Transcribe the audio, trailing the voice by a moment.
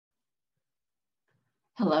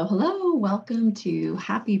Hello, hello. Welcome to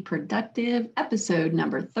Happy Productive, episode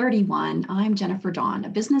number 31. I'm Jennifer Dawn, a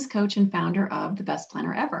business coach and founder of The Best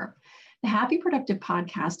Planner Ever. The Happy Productive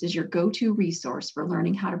podcast is your go-to resource for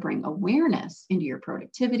learning how to bring awareness into your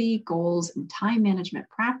productivity, goals, and time management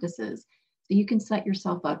practices so you can set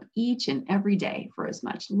yourself up each and every day for as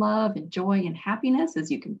much love and joy and happiness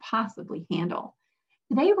as you can possibly handle.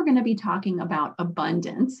 Today, we're going to be talking about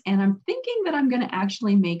abundance, and I'm thinking that I'm going to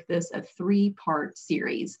actually make this a three-part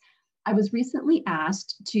series. I was recently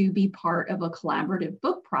asked to be part of a collaborative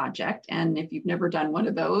book project, and if you've never done one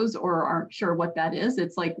of those or aren't sure what that is,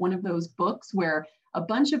 it's like one of those books where a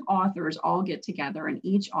bunch of authors all get together and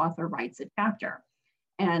each author writes a chapter.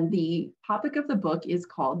 And the topic of the book is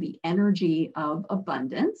called The Energy of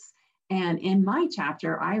Abundance. And in my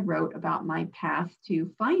chapter, I wrote about my path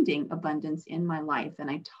to finding abundance in my life.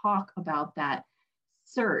 And I talk about that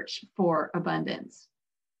search for abundance.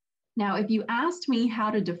 Now, if you asked me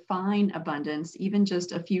how to define abundance, even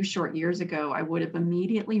just a few short years ago, I would have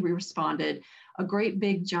immediately responded, a great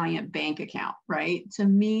big giant bank account, right? To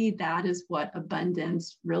me, that is what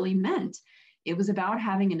abundance really meant. It was about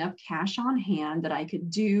having enough cash on hand that I could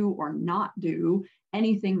do or not do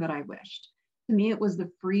anything that I wished. To me, it was the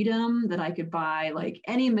freedom that I could buy like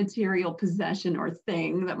any material possession or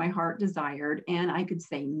thing that my heart desired, and I could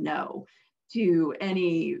say no to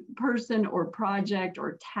any person or project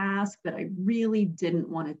or task that I really didn't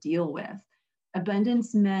want to deal with.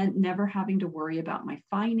 Abundance meant never having to worry about my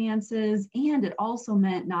finances, and it also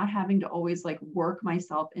meant not having to always like work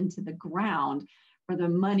myself into the ground for the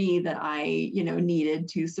money that I, needed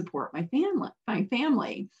to support my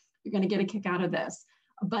family. You're going to get a kick out of this.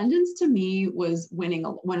 Abundance to me was winning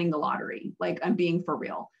the lottery. Like, I'm being for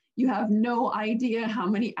real. You have no idea how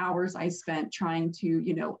many hours I spent trying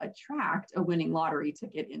to, attract a winning lottery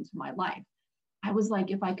ticket into my life. I was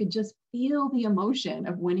like, if I could just feel the emotion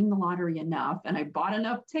of winning the lottery enough and I bought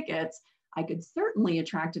enough tickets, I could certainly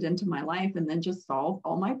attract it into my life and then just solve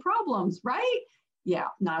all my problems, right? Yeah,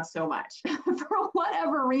 not so much. For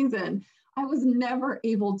whatever reason, I was never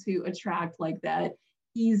able to attract like that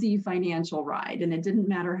easy financial ride. And it didn't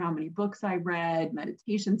matter how many books I read,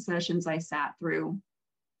 meditation sessions I sat through,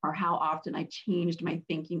 or how often I changed my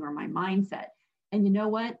thinking or my mindset. And you know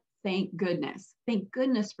what? Thank goodness. Thank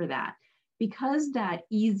goodness for that. Because that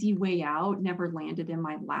easy way out never landed in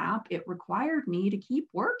my lap, it required me to keep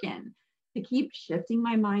working, to keep shifting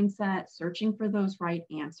my mindset, searching for those right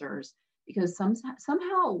answers, because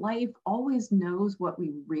somehow life always knows what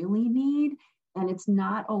we really need, and it's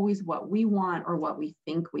not always what we want or what we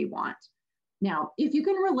think we want. Now, if you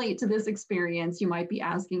can relate to this experience, you might be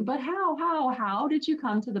asking, but how did you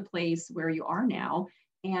come to the place where you are now?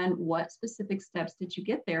 And what specific steps did you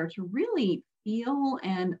get there to really feel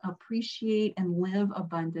and appreciate and live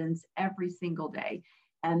abundance every single day?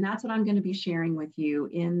 And that's what I'm going to be sharing with you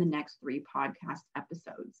in the next 3 podcast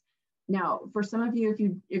episodes. Now, for some of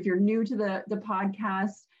you, if you're new to the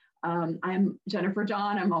podcast, I'm Jennifer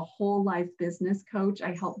Dawn. I'm a whole life business coach.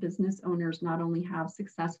 I help business owners not only have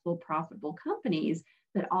successful, profitable companies,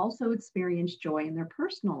 but also experience joy in their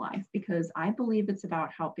personal life, because I believe it's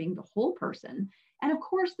about helping the whole person. And of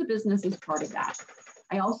course, the business is part of that.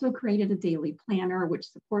 I also created a daily planner,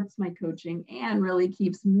 which supports my coaching and really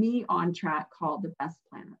keeps me on track, called The Best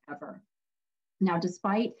Planner Ever. Now,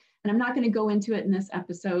 and I'm not going to go into it in this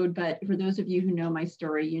episode, but for those of you who know my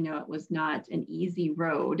story, you know it was not an easy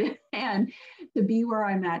road. And to be where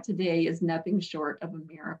I'm at today is nothing short of a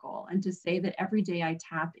miracle. And to say that every day I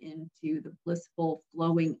tap into the blissful,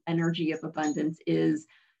 flowing energy of abundance is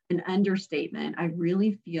an understatement. I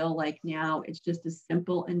really feel like now it's just as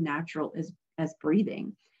simple and natural as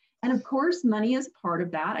breathing. And of course, money is part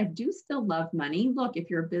of that. I do still love money. Look, if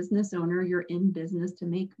you're a business owner, you're in business to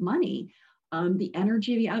make money. The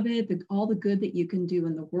energy of it, all the good that you can do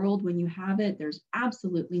in the world when you have it, there's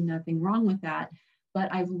absolutely nothing wrong with that.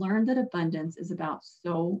 But I've learned that abundance is about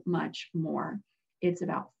so much more. It's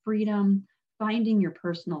about freedom, finding your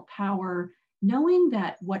personal power, knowing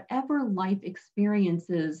that whatever life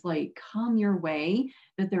experiences like come your way,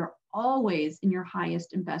 that they're always in your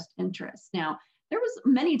highest and best interest. Now, there was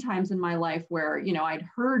many times in my life where, I'd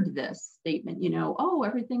heard this statement, oh,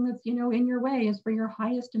 everything that's, in your way is for your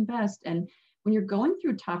highest and best. And when you're going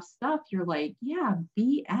through tough stuff, you're like, yeah,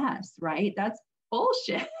 BS, right? That's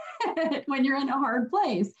bullshit when you're in a hard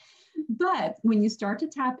place. But when you start to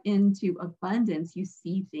tap into abundance, you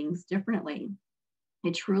see things differently.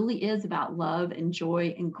 It truly is about love and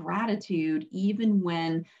joy and gratitude, even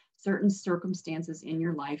when certain circumstances in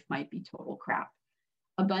your life might be total crap.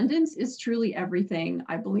 Abundance is truly everything.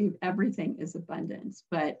 I believe everything is abundance.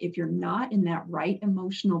 But if you're not in that right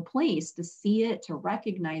emotional place to see it, to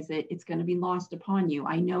recognize it, it's going to be lost upon you.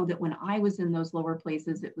 I know that when I was in those lower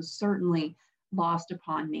places, it was certainly lost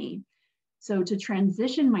upon me. So to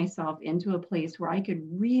transition myself into a place where I could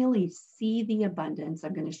really see the abundance,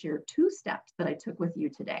 I'm going to share 2 steps that I took with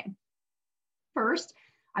you today. First,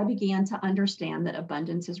 I began to understand that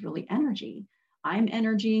abundance is really energy. I'm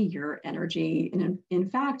energy, you're energy. And in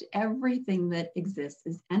fact, everything that exists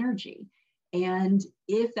is energy. And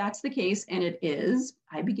if that's the case, and it is,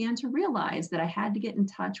 I began to realize that I had to get in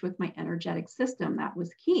touch with my energetic system. That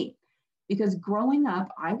was key. Because growing up,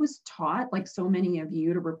 I was taught, like so many of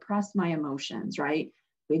you, to repress my emotions, right?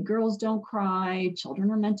 Big girls don't cry. Children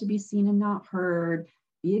are meant to be seen and not heard.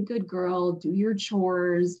 Be a good girl, do your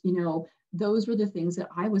chores. Those were the things that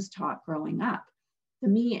I was taught growing up. To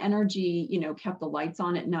me, energy, kept the lights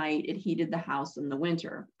on at night. It heated the house in the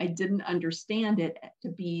winter. I didn't understand it to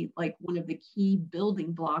be like one of the key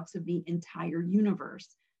building blocks of the entire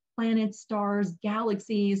universe. Planets, stars,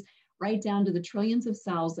 galaxies, right down to the trillions of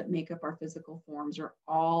cells that make up our physical forms are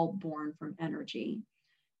all born from energy.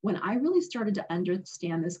 When I really started to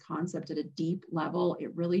understand this concept at a deep level,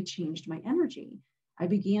 it really changed my energy. I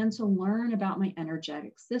began to learn about my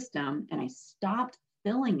energetic system, and I stopped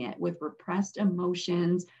filling it with repressed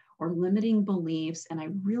emotions or limiting beliefs. And I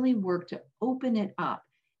really worked to open it up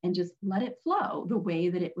and just let it flow the way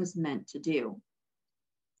that it was meant to do.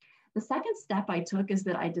 The second step I took is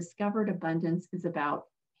that I discovered abundance is about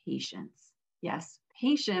patience. Yes,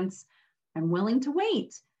 patience. I'm willing to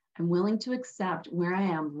wait. I'm willing to accept where I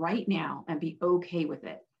am right now and be okay with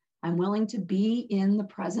it. I'm willing to be in the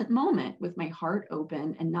present moment with my heart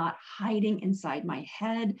open and not hiding inside my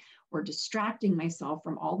head or distracting myself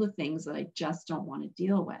from all the things that I just don't want to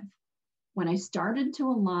deal with. When I started to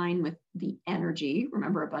align with the energy,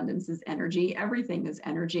 remember abundance is energy, everything is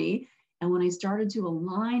energy. And when I started to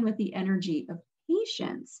align with the energy of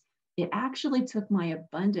patience, it actually took my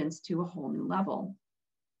abundance to a whole new level.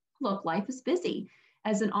 Look, life is busy.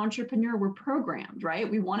 As an entrepreneur, we're programmed, right?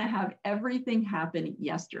 We want to have everything happen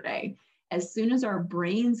yesterday. As soon as our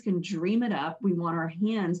brains can dream it up, we want our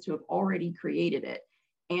hands to have already created it.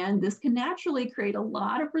 And this can naturally create a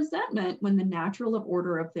lot of resentment when the natural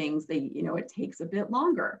order of things, it takes a bit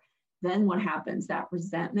longer. Then what happens? That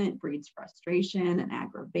resentment breeds frustration and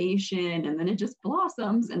aggravation, and then it just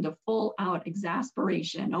blossoms into full out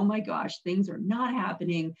exasperation. Oh my gosh, things are not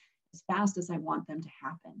happening as fast as I want them to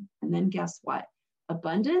happen. And then guess what?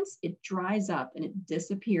 Abundance, it dries up and it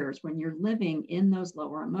disappears when you're living in those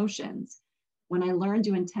lower emotions. When I learned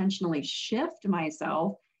to intentionally shift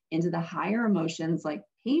myself into the higher emotions like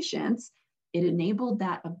patience, it enabled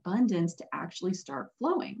that abundance to actually start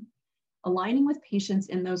flowing. Aligning with patience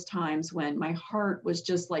in those times when my heart was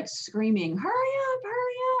just like screaming,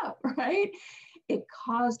 hurry up, right? It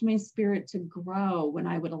caused my spirit to grow when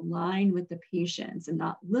I would align with the patience and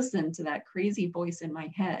not listen to that crazy voice in my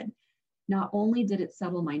head. Not only did it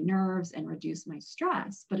settle my nerves and reduce my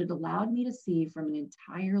stress, but it allowed me to see from an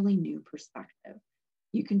entirely new perspective.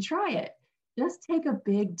 You can try it. Just take a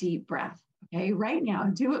big, deep breath, okay? Right now,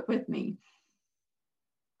 do it with me.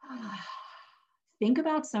 Think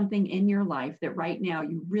about something in your life that right now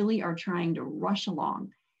you really are trying to rush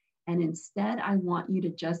along. And instead, I want you to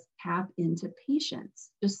just tap into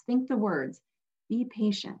patience. Just think the words, be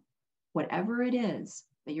patient. Whatever it is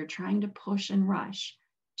that you're trying to push and rush,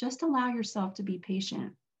 just allow yourself to be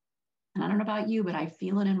patient. And I don't know about you, but I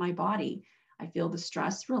feel it in my body. I feel the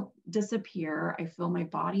stress disappear. I feel my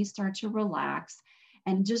body start to relax.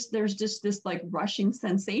 And there's just this like rushing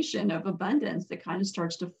sensation of abundance that kind of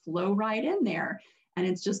starts to flow right in there. And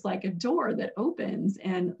it's just like a door that opens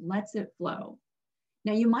and lets it flow.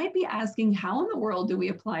 Now, you might be asking, how in the world do we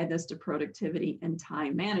apply this to productivity and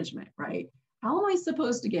time management, right? How am I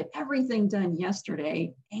supposed to get everything done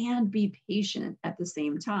yesterday and be patient at the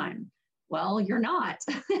same time? Well, you're not.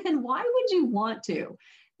 And why would you want to?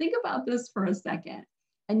 Think about this for a second.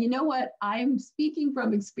 And you know what? I'm speaking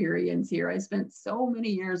from experience here. I spent so many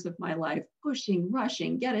years of my life pushing,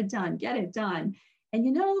 rushing, get it done, get it done. And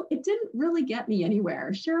it didn't really get me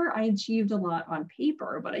anywhere. Sure, I achieved a lot on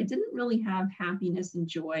paper, but I didn't really have happiness and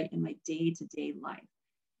joy in my day-to-day life.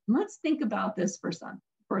 And let's think about this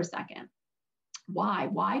for a second. Why?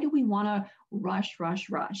 Why do we want to rush, rush,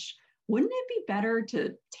 rush? Wouldn't it be better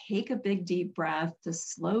to take a big deep breath, to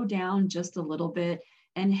slow down just a little bit,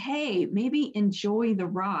 and hey, maybe enjoy the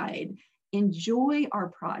ride, enjoy our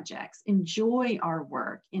projects, enjoy our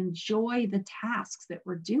work, enjoy the tasks that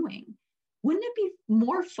we're doing? Wouldn't it be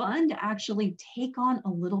more fun to actually take on a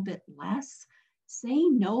little bit less, say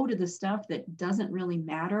no to the stuff that doesn't really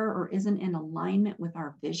matter or isn't in alignment with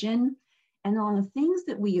our vision. And on the things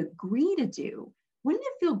that we agree to do, wouldn't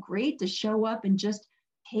it feel great to show up and just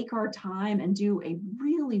take our time and do a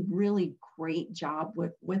really, really great job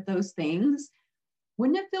with those things?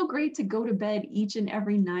 Wouldn't it feel great to go to bed each and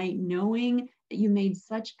every night knowing that you made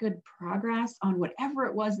such good progress on whatever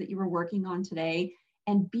it was that you were working on today,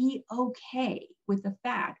 and be okay with the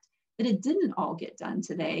fact that it didn't all get done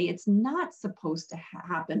today? It's not supposed to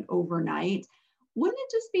happen overnight. Wouldn't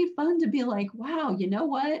it just be fun to be like, wow, you know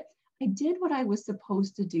what? I did what I was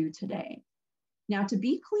supposed to do today. Now, to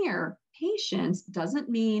be clear, patience doesn't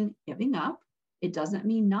mean giving up. It doesn't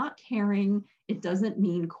mean not caring. It doesn't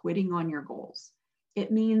mean quitting on your goals. It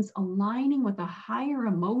means aligning with a higher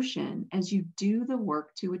emotion as you do the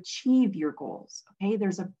work to achieve your goals. Okay,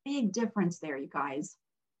 there's a big difference there, you guys.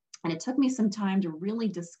 And it took me some time to really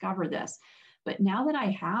discover this. But now that I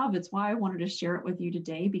have, it's why I wanted to share it with you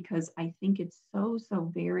today, because I think it's so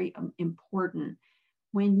very important.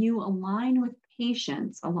 When you align with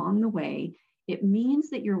patience along the way, it means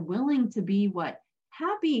that you're willing to be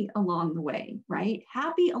happy along the way, right?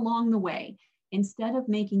 Happy along the way, instead of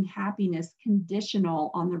making happiness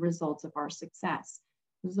conditional on the results of our success.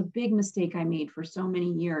 It was a big mistake I made for so many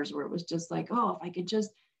years, where it was just like, oh, if I could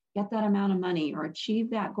just get that amount of money or achieve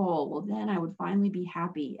that goal, well, then I would finally be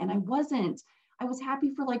happy. And I wasn't. I was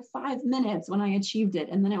happy for like 5 minutes when I achieved it.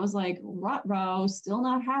 And then it was like, ruh-roh, still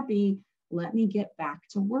not happy. Let me get back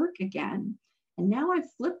to work again. And now I've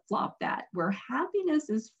flip-flopped that, where happiness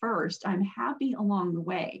is first. I'm happy along the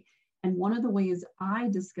way. And one of the ways I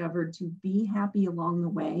discovered to be happy along the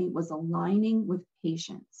way was aligning with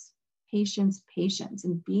patience,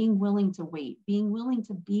 and being willing to wait, being willing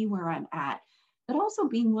to be where I'm at, but also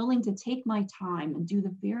being willing to take my time and do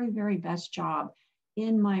the very, very best job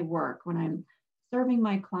in my work when I'm serving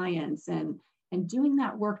my clients and doing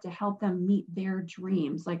that work to help them meet their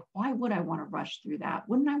dreams. Like, why would I want to rush through that?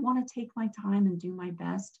 Wouldn't I want to take my time and do my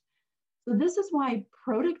best? So this is why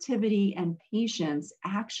productivity and patience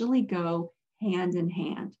actually go hand in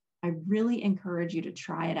hand. I really encourage you to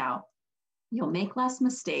try it out. You'll make less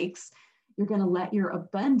mistakes. You're going to let your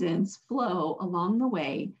abundance flow along the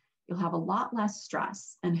way. You'll have a lot less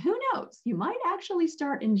stress. And who knows, you might actually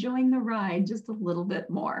start enjoying the ride just a little bit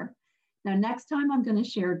more. Now, next time I'm going to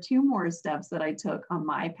share 2 more steps that I took on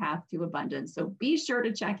my path to abundance. So be sure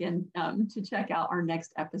to check out our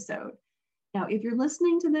next episode. Now, if you're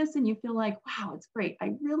listening to this and you feel like, wow, it's great,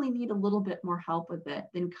 I really need a little bit more help with it,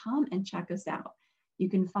 then come and check us out. You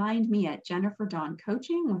can find me at Jennifer Dawn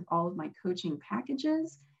Coaching with all of my coaching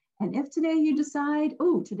packages. And if today you decide,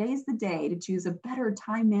 oh, today's the day to choose a better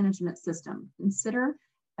time management system, consider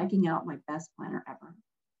checking out my Best Planner Ever.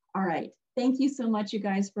 All right. Thank you so much, you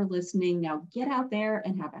guys, for listening. Now get out there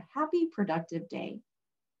and have a happy, productive day.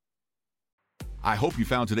 I hope you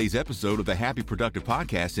found today's episode of the Happy Productive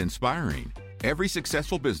Podcast inspiring. Every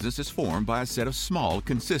successful business is formed by a set of small,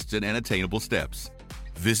 consistent, and attainable steps.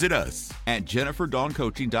 Visit us at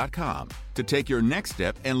JenniferDawnCoaching.com to take your next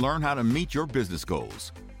step and learn how to meet your business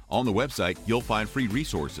goals. On the website, you'll find free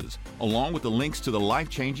resources, along with the links to the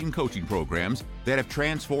life-changing coaching programs that have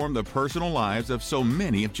transformed the personal lives of so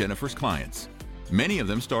many of Jennifer's clients. Many of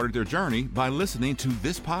them started their journey by listening to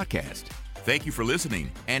this podcast. Thank you for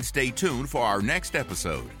listening, and stay tuned for our next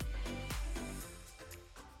episode.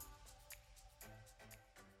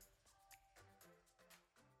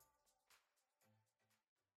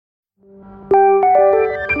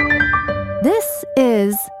 This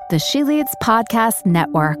is the She Leads Podcast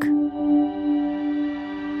Network.